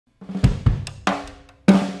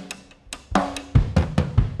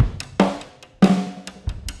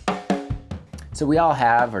So we all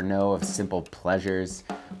have or know of simple pleasures,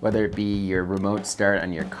 whether it be your remote start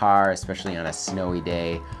on your car, especially on a snowy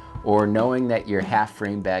day, or knowing that your half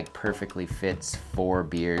frame bag perfectly fits 4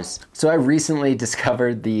 beers. So I recently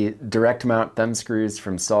discovered the direct mount thumb screws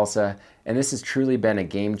from Salsa, and this has truly been a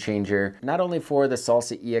game changer, not only for the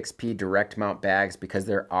Salsa EXP direct mount bags, because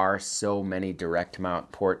there are so many direct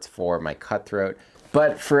mount ports for my cutthroat,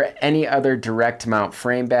 but for any other direct mount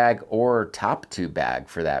frame bag or top tube bag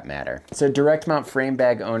for that matter. So direct mount frame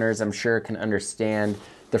bag owners, I'm sure, can understand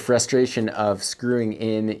the frustration of screwing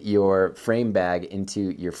in your frame bag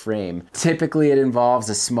into your frame. Typically it involves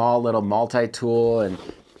a small little multi-tool and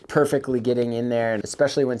perfectly getting in there, and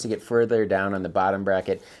especially once you get further down on the bottom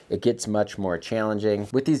bracket, it gets much more challenging.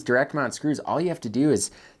 With these direct mount screws, all you have to do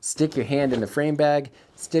is stick your hand in the frame bag,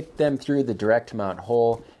 stick them through the direct mount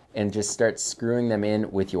hole, and just start screwing them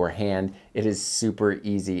in with your hand. It is super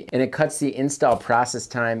easy, and it cuts the install process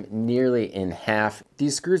time nearly in half.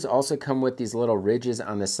 These screws also come with these little ridges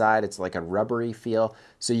on the side. It's like a rubbery feel,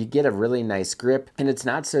 so you get a really nice grip, and it's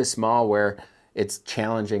not so small where it's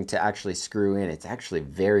challenging to actually screw in. It's actually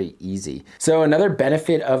very easy. So another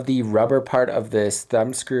benefit of the rubber part of this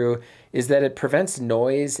thumb screw is that it prevents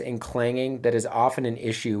noise and clanging that is often an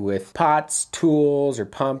issue with pots, tools, or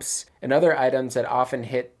pumps, and other items that often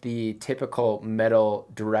hit the typical metal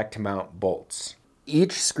direct mount bolts.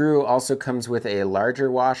 Each screw also comes with a larger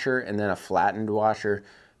washer and then a flattened washer.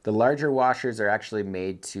 The larger washers are actually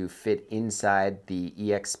made to fit inside the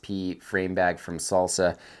EXP frame bag from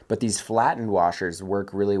Salsa, but these flattened washers work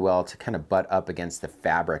really well to kind of butt up against the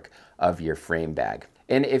fabric of your frame bag.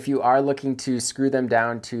 And if you are looking to screw them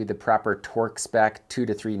down to the proper torque spec, 2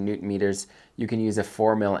 to 3 Newton meters, you can use a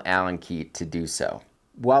 4mm Allen key to do so.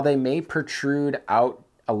 While they may protrude out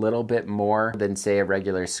a little bit more than, say, a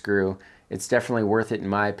regular screw, it's definitely worth it in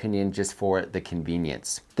my opinion, just for the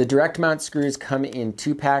convenience. The direct mount screws come in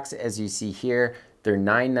 2 packs as you see here. They're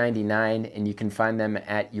 $9.99 and you can find them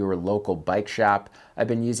at your local bike shop. I've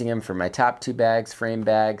been using them for my top tube bags, frame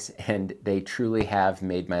bags, and they truly have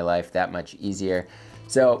made my life that much easier.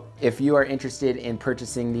 So if you are interested in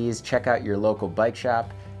purchasing these, check out your local bike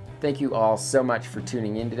shop. Thank you all so much for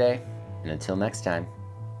tuning in today, and until next time,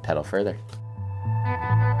 pedal further.